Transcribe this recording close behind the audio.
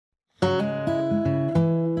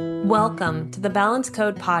Welcome to the Balance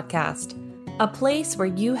Code podcast, a place where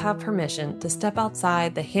you have permission to step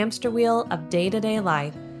outside the hamster wheel of day-to-day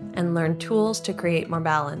life and learn tools to create more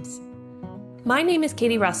balance. My name is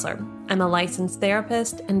Katie Ressler. I'm a licensed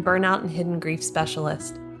therapist and burnout and hidden grief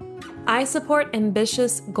specialist. I support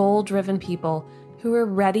ambitious, goal-driven people who are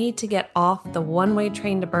ready to get off the one-way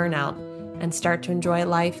train to burnout and start to enjoy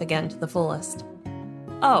life again to the fullest.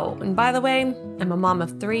 Oh, and by the way, I'm a mom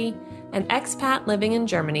of 3, an expat living in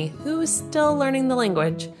Germany who is still learning the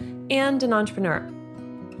language, and an entrepreneur.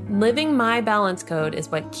 Living my balance code is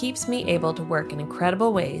what keeps me able to work in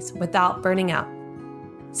incredible ways without burning out.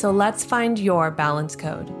 So let's find your balance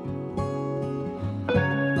code.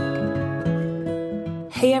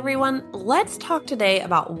 Hey everyone, let's talk today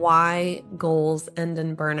about why goals end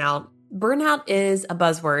in burnout. Burnout is a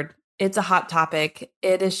buzzword. It's a hot topic.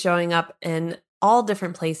 It is showing up in all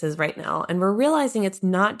different places right now, and we're realizing it's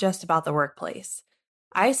not just about the workplace.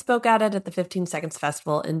 I spoke at it at the 15 Seconds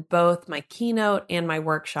Festival in both my keynote and my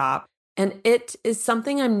workshop, and it is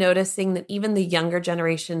something I'm noticing that even the younger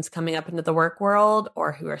generations coming up into the work world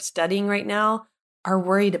or who are studying right now are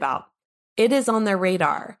worried about. It is on their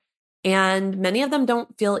radar, and many of them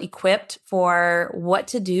don't feel equipped for what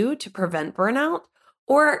to do to prevent burnout,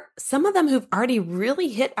 or some of them who've already really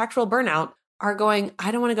hit actual burnout are going,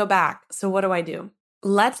 I don't want to go back. So what do I do?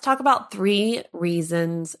 Let's talk about 3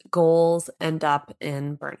 reasons goals end up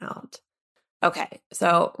in burnout. Okay,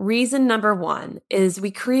 so reason number 1 is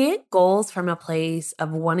we create goals from a place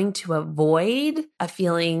of wanting to avoid a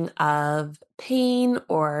feeling of pain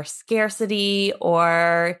or scarcity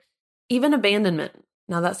or even abandonment.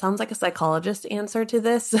 Now that sounds like a psychologist answer to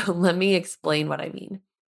this, so let me explain what I mean.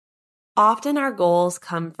 Often our goals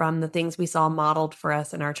come from the things we saw modeled for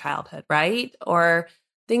us in our childhood, right? Or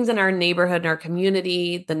things in our neighborhood, in our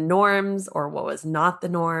community, the norms or what was not the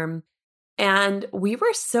norm. And we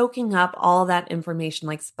were soaking up all that information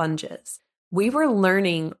like sponges. We were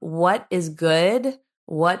learning what is good,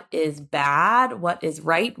 what is bad, what is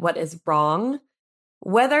right, what is wrong.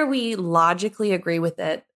 Whether we logically agree with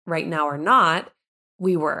it right now or not,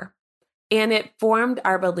 we were. And it formed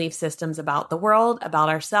our belief systems about the world, about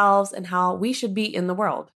ourselves, and how we should be in the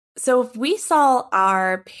world. So if we saw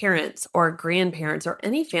our parents or grandparents or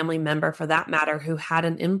any family member for that matter who had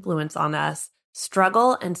an influence on us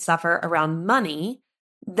struggle and suffer around money,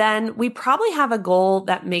 then we probably have a goal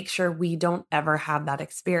that makes sure we don't ever have that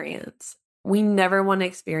experience. We never want to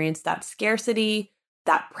experience that scarcity,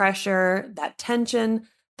 that pressure, that tension,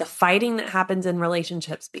 the fighting that happens in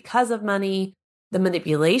relationships because of money, the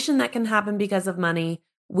manipulation that can happen because of money.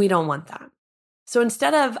 We don't want that. So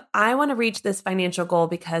instead of, I want to reach this financial goal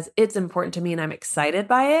because it's important to me and I'm excited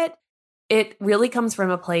by it, it really comes from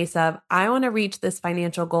a place of, I want to reach this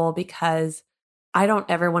financial goal because I don't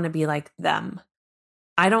ever want to be like them.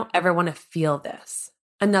 I don't ever want to feel this.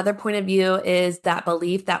 Another point of view is that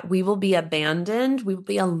belief that we will be abandoned, we will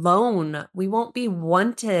be alone, we won't be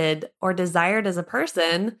wanted or desired as a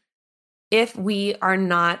person if we are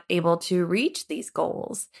not able to reach these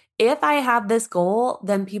goals. If I have this goal,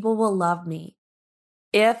 then people will love me.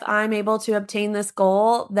 If I'm able to obtain this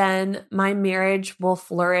goal, then my marriage will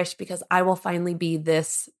flourish because I will finally be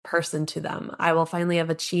this person to them. I will finally have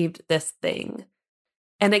achieved this thing.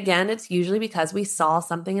 And again, it's usually because we saw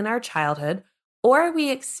something in our childhood or we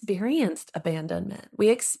experienced abandonment. We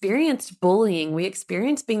experienced bullying. We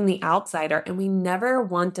experienced being the outsider, and we never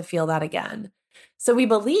want to feel that again. So we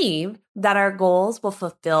believe that our goals will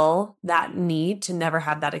fulfill that need to never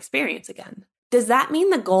have that experience again. Does that mean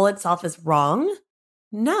the goal itself is wrong?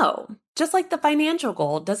 No. Just like the financial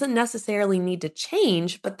goal doesn't necessarily need to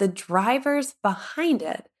change, but the drivers behind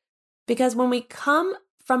it. Because when we come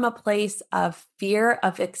from a place of fear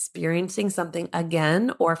of experiencing something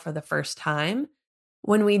again or for the first time,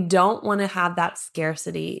 when we don't want to have that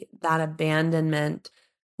scarcity, that abandonment,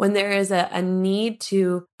 when there is a need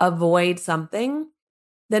to avoid something,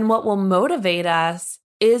 then what will motivate us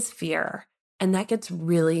is fear. And that gets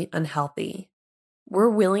really unhealthy. We're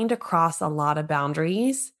willing to cross a lot of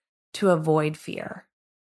boundaries to avoid fear.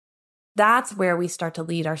 That's where we start to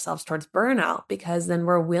lead ourselves towards burnout, because then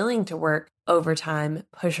we're willing to work overtime,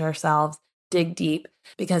 push ourselves, dig deep,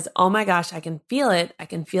 because, oh my gosh, I can feel it. I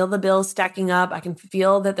can feel the bills stacking up. I can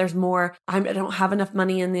feel that there's more. I don't have enough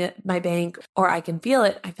money in my bank, or I can feel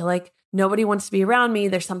it. I feel like nobody wants to be around me.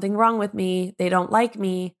 There's something wrong with me. They don't like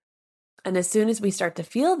me. And as soon as we start to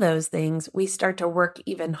feel those things, we start to work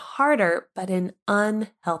even harder, but in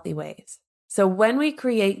unhealthy ways. So when we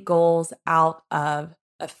create goals out of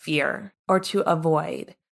a fear or to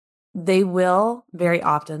avoid, they will very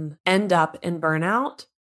often end up in burnout,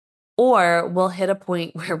 or we'll hit a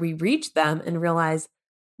point where we reach them and realize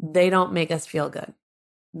they don't make us feel good.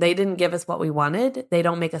 They didn't give us what we wanted. They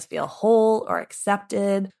don't make us feel whole or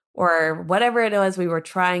accepted or whatever it was we were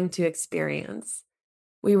trying to experience.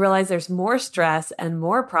 We realize there's more stress and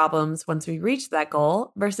more problems once we reach that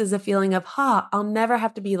goal versus a feeling of, I'll never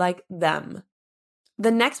have to be like them.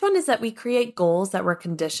 The next one is that we create goals that we're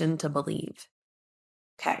conditioned to believe.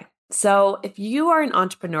 Okay. So if you are an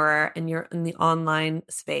entrepreneur and you're in the online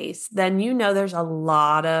space, then you know there's a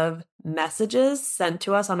lot of messages sent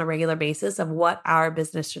to us on a regular basis of what our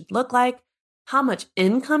business should look like, how much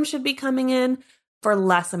income should be coming in for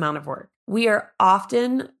less amount of work. We are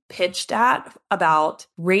often pitched at about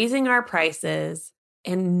raising our prices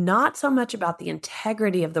and not so much about the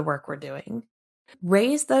integrity of the work we're doing.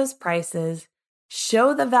 Raise those prices,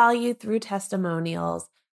 show the value through testimonials,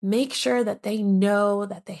 make sure that they know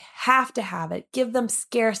that they have to have it, give them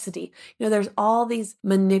scarcity. There's all these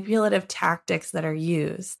manipulative tactics that are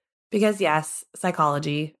used because yes,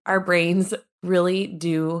 psychology, our brains really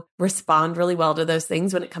do respond really well to those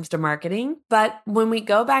things when it comes to marketing. But when we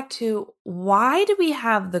go back to why do we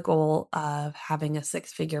have the goal of having a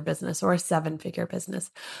 6-figure business or a 7-figure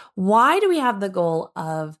business? Why do we have the goal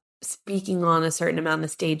of speaking on a certain amount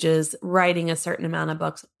of stages, writing a certain amount of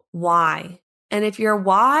books? Why? And if your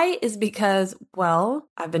why is because,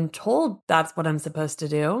 I've been told that's what I'm supposed to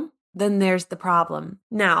do, then there's the problem.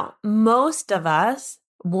 Now, most of us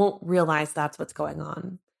won't realize that's what's going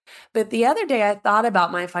on. But the other day I thought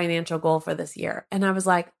about my financial goal for this year and I was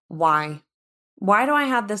like, why? Why do I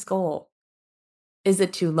have this goal? Is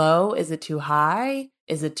it too low? Is it too high?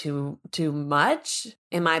 Is it too much?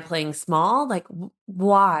 Am I playing small? Like,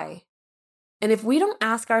 why? And if we don't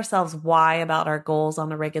ask ourselves why about our goals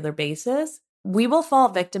on a regular basis, we will fall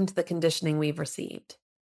victim to the conditioning we've received.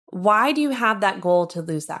 Why do you have that goal to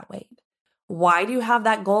lose that weight? Why do you have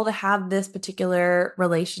that goal to have this particular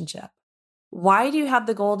relationship? Why do you have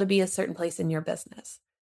the goal to be a certain place in your business?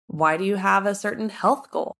 Why do you have a certain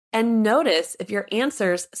health goal? And notice if your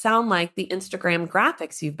answers sound like the Instagram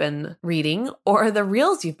graphics you've been reading or the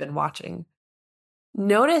reels you've been watching.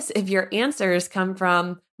 Notice if your answers come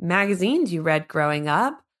from magazines you read growing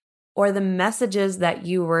up or the messages that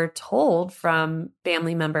you were told from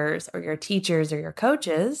family members or your teachers or your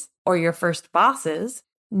coaches or your first bosses.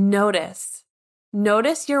 Notice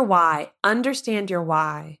your why. Understand your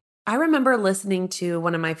why. I remember listening to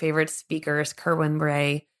one of my favorite speakers, Kerwin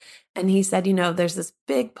Bray, and he said, there's this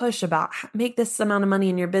big push about make this amount of money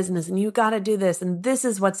in your business and you got to do this and this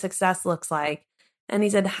is what success looks like. And he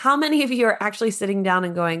said, how many of you are actually sitting down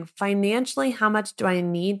and going, financially, how much do I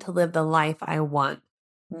need to live the life I want?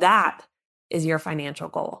 That is your financial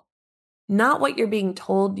goal, not what you're being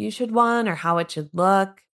told you should want or how it should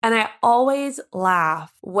look. And I always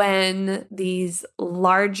laugh when these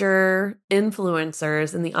larger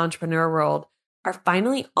influencers in the entrepreneur world are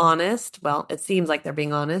finally honest. Well, it seems like they're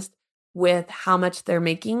being honest with how much they're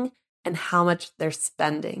making and how much they're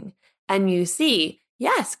spending. And you see,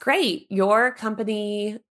 yes, great. Your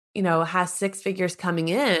company, has 6 figures coming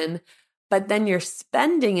in, but then you're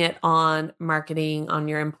spending it on marketing, on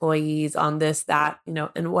your employees, on this, that,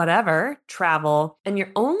 and whatever, travel, and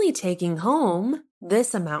you're only taking home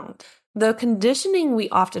this amount. The conditioning we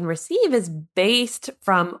often receive is based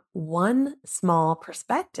from one small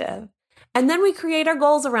perspective. And then we create our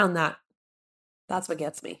goals around that. That's what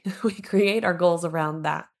gets me. We create our goals around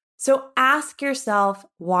that. So ask yourself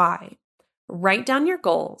why. Write down your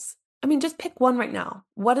goals. Just pick one right now.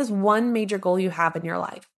 What is one major goal you have in your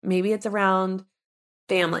life? Maybe it's around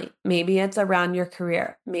family. Maybe it's around your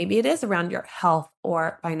career. Maybe it is around your health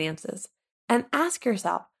or finances. And ask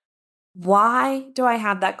yourself, why do I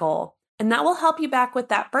have that goal? And that will help you back with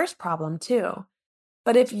that first problem too.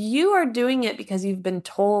 But if you are doing it because you've been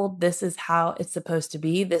told this is how it's supposed to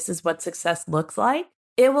be, this is what success looks like,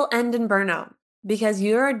 it will end in burnout because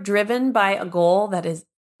you're driven by a goal that is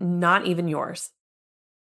not even yours,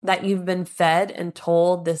 that you've been fed and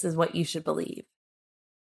told this is what you should believe.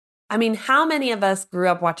 How many of us grew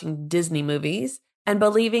up watching Disney movies and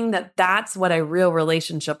believing that that's what a real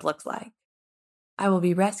relationship looks like? I will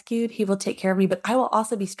be rescued. He will take care of me, but I will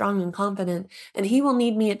also be strong and confident, and he will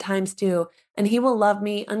need me at times too, and he will love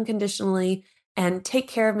me unconditionally and take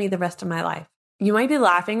care of me the rest of my life. You might be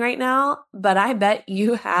laughing right now, but I bet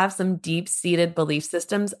you have some deep-seated belief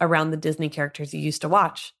systems around the Disney characters you used to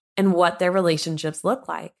watch and what their relationships look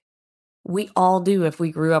like. We all do if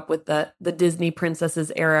we grew up with the Disney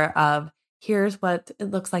princesses era of here's what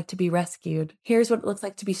it looks like to be rescued. Here's what it looks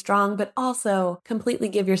like to be strong, but also completely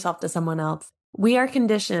give yourself to someone else. We are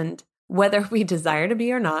conditioned, whether we desire to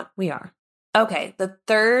be or not, we are. Okay, the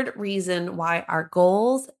third reason why our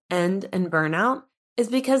goals end in burnout is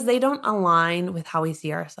because they don't align with how we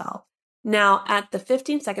see ourselves. Now, at the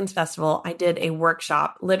 15 Seconds Festival, I did a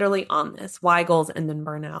workshop literally on this, why goals end in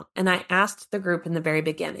burnout. And I asked the group in the very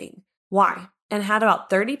beginning, why? And had about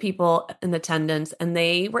 30 people in attendance, and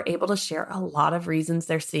they were able to share a lot of reasons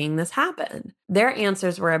they're seeing this happen. Their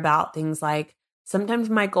answers were about things like, sometimes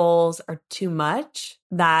my goals are too much,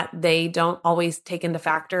 that they don't always take into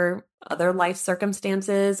factor other life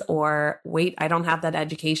circumstances, or wait, I don't have that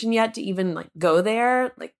education yet to even go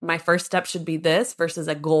there. Like my first step should be this versus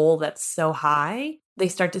a goal that's so high. They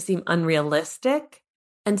start to seem unrealistic.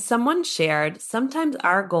 And someone shared, sometimes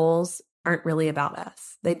our goals aren't really about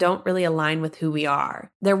us. They don't really align with who we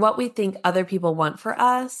are. They're what we think other people want for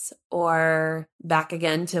us, or back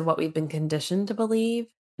again to what we've been conditioned to believe.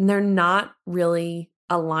 And they're not really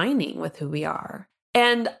aligning with who we are.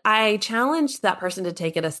 And I challenged that person to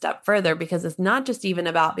take it a step further, because it's not just even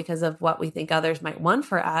about because of what we think others might want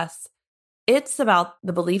for us. It's about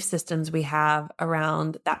the belief systems we have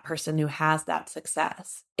around that person who has that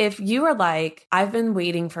success. If you are like, I've been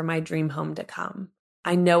waiting for my dream home to come.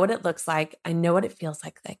 I know what it looks like. I know what it feels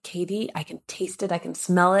like. That Katie, I can taste it. I can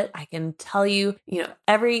smell it. I can tell you,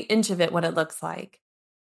 every inch of it, what it looks like.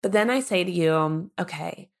 But then I say to you,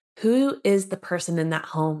 okay, who is the person in that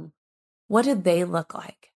home? What did they look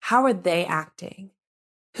like? How are they acting?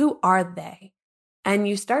 Who are they? And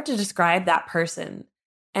you start to describe that person.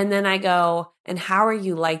 And then I go, and how are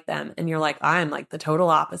you like them? And you're like, I'm like the total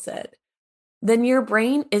opposite. Then your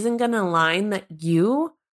brain isn't going to align that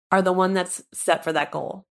you are the one that's set for that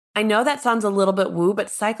goal. I know that sounds a little bit woo, but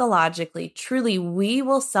psychologically, truly, we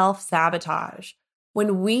will self-sabotage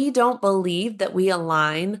when we don't believe that we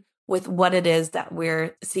align with what it is that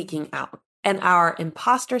we're seeking out. And our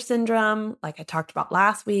imposter syndrome, like I talked about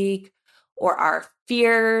last week, or our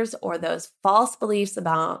fears, or those false beliefs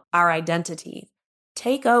about our identity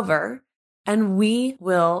take over, and we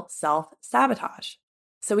will self-sabotage.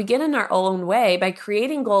 So we get in our own way by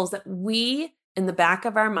creating goals that we, in the back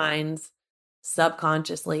of our minds,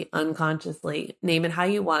 subconsciously, unconsciously, name it how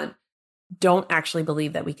you want, don't actually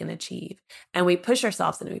believe that we can achieve. And we push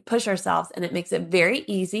ourselves and we push ourselves, and it makes it very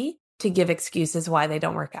easy to give excuses why they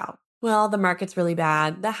don't work out. Well, the market's really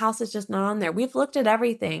bad. The house is just not on there. We've looked at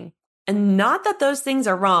everything. And not that those things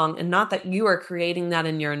are wrong, and not that you are creating that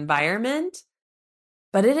in your environment.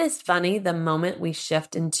 But it is funny the moment we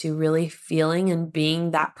shift into really feeling and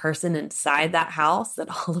being that person inside that house, that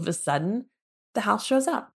all of a sudden the house shows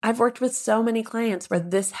up. I've worked with so many clients where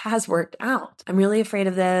this has worked out. I'm really afraid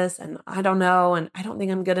of this, and I don't know, and I don't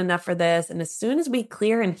think I'm good enough for this. And as soon as we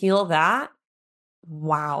clear and heal that,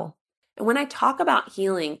 wow. And when I talk about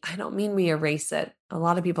healing, I don't mean we erase it. A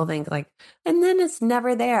lot of people think and then it's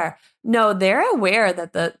never there. No, they're aware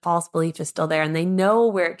that the false belief is still there, and they know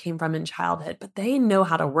where it came from in childhood, but they know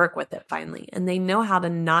how to work with it finally. And they know how to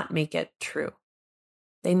not make it true.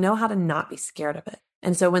 They know how to not be scared of it.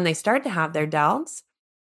 And so when they start to have their doubts,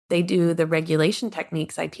 they do the regulation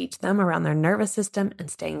techniques I teach them around their nervous system and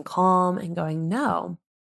staying calm and going, no,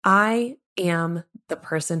 I am the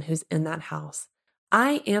person who's in that house.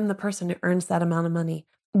 I am the person who earns that amount of money.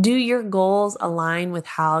 Do your goals align with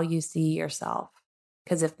how you see yourself?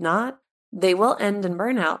 Because if not, they will end in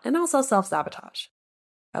burnout and also self-sabotage.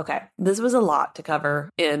 Okay, this was a lot to cover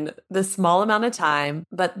in this small amount of time,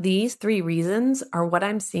 but these 3 reasons are what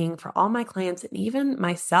I'm seeing for all my clients and even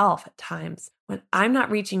myself at times. When I'm not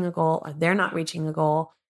reaching a goal or they're not reaching a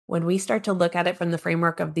goal, when we start to look at it from the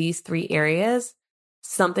framework of these 3 areas,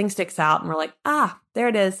 something sticks out and we're like, there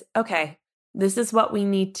it is. Okay. This is what we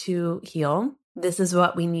need to heal. This is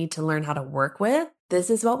what we need to learn how to work with. This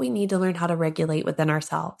is what we need to learn how to regulate within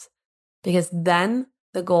ourselves, because then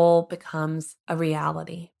the goal becomes a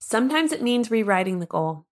reality. Sometimes it means rewriting the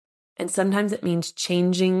goal, and sometimes it means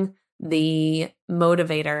changing the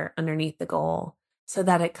motivator underneath the goal so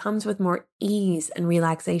that it comes with more ease and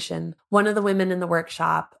relaxation. One of the women in the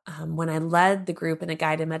workshop, when I led the group in a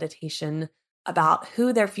guided meditation about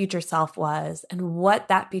who their future self was and what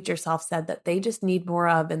that future self said that they just need more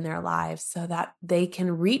of in their lives so that they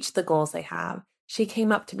can reach the goals they have. She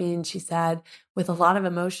came up to me and she said, with a lot of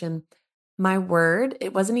emotion, my word,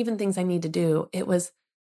 it wasn't even things I need to do. It was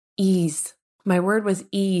ease. My word was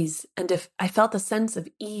ease. And if I felt a sense of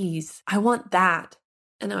ease, I want that.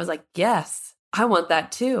 And I was like, yes, I want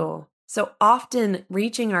that too. So often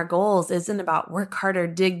reaching our goals isn't about work harder,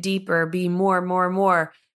 dig deeper, be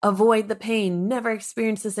more. Avoid the pain, never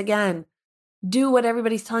experience this again, do what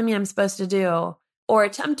everybody's telling me I'm supposed to do, or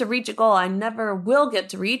attempt to reach a goal I never will get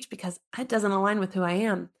to reach because it doesn't align with who I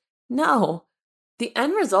am. No, the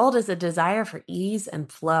end result is a desire for ease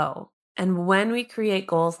and flow. And when we create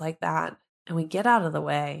goals like that and we get out of the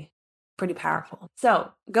way, pretty powerful.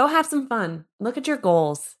 So go have some fun. Look at your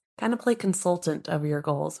goals. Kind of play consultant over your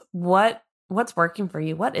goals. What's working for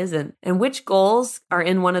you? What isn't? And which goals are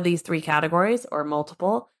in one of these 3 categories or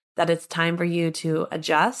multiple that it's time for you to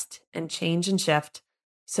adjust and change and shift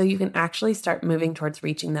so you can actually start moving towards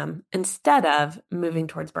reaching them instead of moving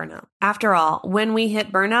towards burnout. After all, when we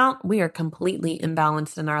hit burnout, we are completely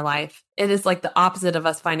imbalanced in our life. It is like the opposite of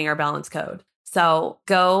us finding our balance code. So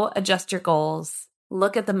go adjust your goals,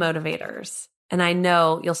 look at the motivators, and I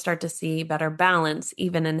know you'll start to see better balance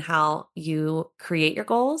even in how you create your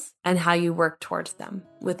goals and how you work towards them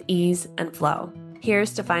with ease and flow.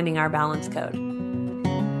 Here's to finding our balance code.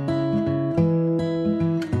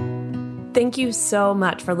 Thank you so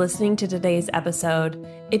much for listening to today's episode.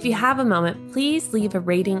 If you have a moment, please leave a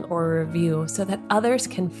rating or a review so that others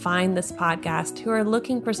can find this podcast who are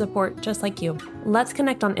looking for support just like you. Let's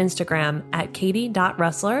connect on Instagram at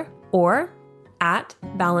katie.russler or at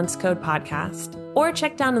Balance Code Podcast, or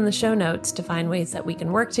check down in the show notes to find ways that we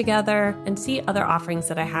can work together and see other offerings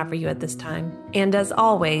that I have for you at this time. And as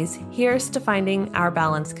always, here's to finding our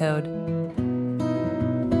balance code.